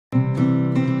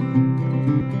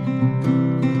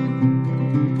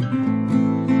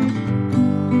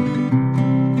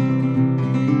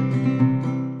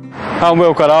I'm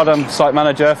Will Goddard, I'm site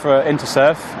manager for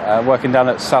Interserve, working down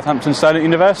at Southampton Solent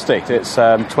University. It's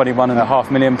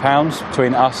 £21.5 million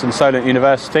between us and Solent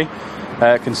University.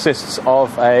 It consists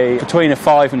of between a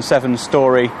 5 and 7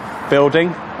 storey building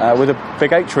with a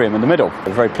big atrium in the middle.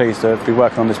 We're very pleased to be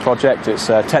working on this project. It's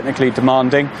technically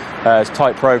demanding, it's a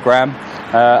tight programme,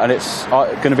 and it's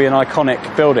going to be an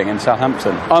iconic building in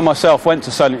Southampton. I myself went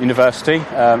to Solent University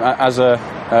as a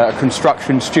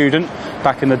construction student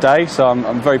back in the day, so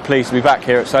I'm very pleased to be back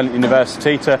here at Solent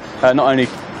University to not only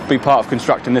be part of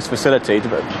constructing this facility,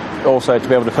 but also to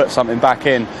be able to put something back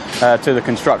in to the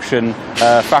construction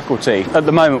faculty. At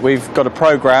the moment we've got a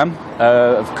programme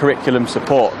of curriculum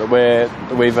support that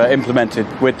we've implemented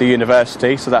with the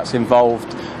university, so that's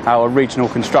involved our regional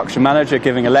construction manager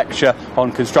giving a lecture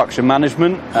on construction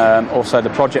management. Also the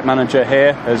project manager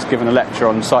here has given a lecture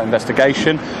on site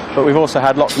investigation, but we've also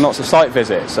had lots and lots of site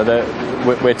visits, so that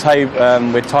we're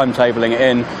timetabling it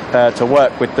in to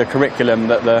work with the curriculum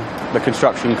that the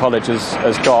construction college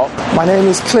has got. My name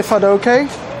is Clifford Oke,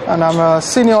 and I'm a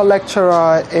senior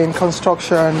lecturer in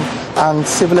construction and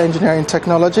civil engineering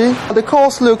technology. The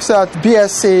course looks at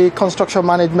BSc construction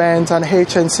management and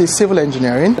HNC civil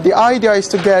engineering. The idea is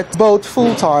to get both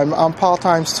full-time and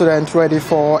part-time students ready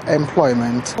for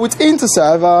employment. With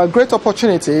Interserve, a great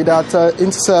opportunity that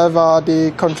Interserve are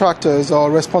the contractors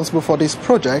or responsible for this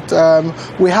project.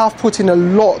 We have put in a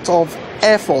lot of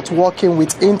effort working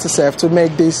with Interserve to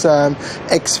make this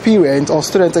experience or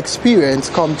student experience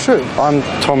come true. I'm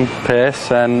Tom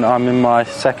Pearce and I'm in my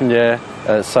second year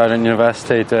at Solent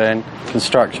University doing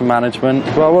construction management.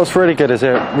 Well, what's really good is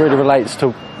it really relates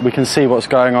to, we can see what's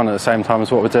going on at the same time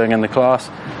as what we're doing in the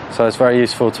class, so it's very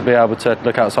useful to be able to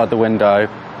look outside the window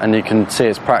and you can see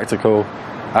its practical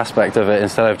aspect of it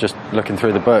instead of just looking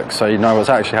through the book, so you know what's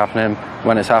actually happening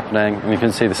when it's happening and you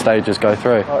can see the stages go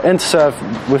through. Interserve,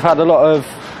 we've had a lot of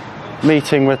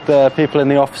meeting with the people in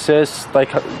the offices.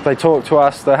 They talk to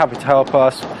us, they're happy to help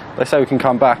us, they say we can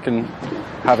come back and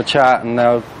have a chat, and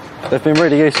they've been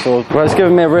really useful. Well, it's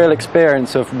given me a real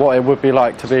experience of what it would be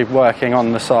like to be working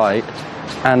on the site,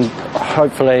 and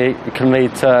hopefully it can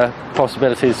lead to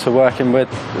possibilities to working with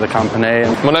the company.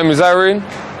 My name is Arian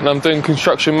and I'm doing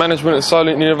construction management at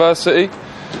Solent University.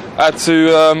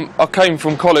 I came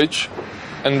from college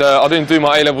and I didn't do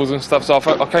my A-levels and stuff, so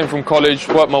I came from college,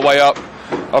 worked my way up.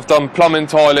 I've done plumbing,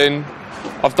 tiling,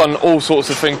 I've done all sorts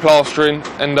of things, plastering,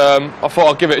 and I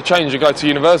thought I'd give it a change and go to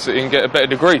university and get a better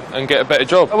degree and get a better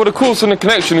job. Well, the course and the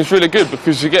connection is really good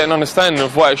because you get an understanding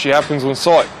of what actually happens on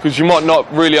site, because you might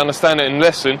not really understand it in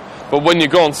lesson, but when you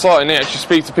go on site and you actually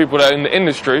speak to people that are in the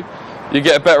industry, you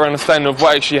get a better understanding of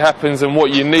what actually happens and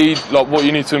what you need, like what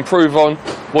you need to improve on,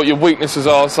 what your weaknesses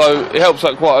are, so it helps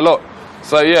out quite a lot.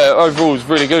 So yeah, overall it's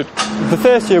really good. The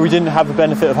first year we didn't have the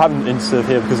benefit of having Interserve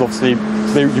here because obviously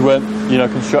you weren't,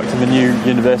 constructing a new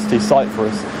university site for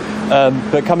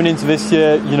us. But coming into this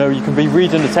year, you can be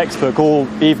reading the textbook all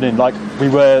evening, like we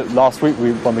were last week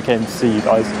when we came to see you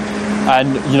guys.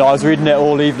 And I was reading it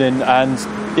all evening, and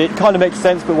it kind of makes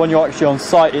sense, but when you're actually on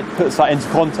site, it puts that into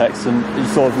context and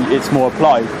it's more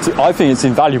applied. So I think it's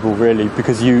invaluable, really,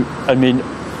 because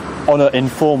on an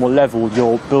informal level,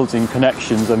 you're building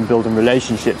connections and building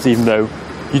relationships, even though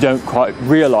you don't quite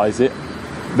realise it.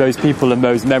 Those people and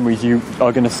those memories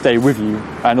are going to stay with you,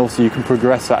 and also you can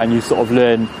progress that and you sort of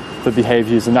learn the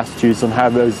behaviours and attitudes on how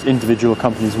those individual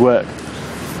companies work,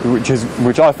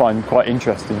 which I find quite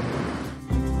interesting.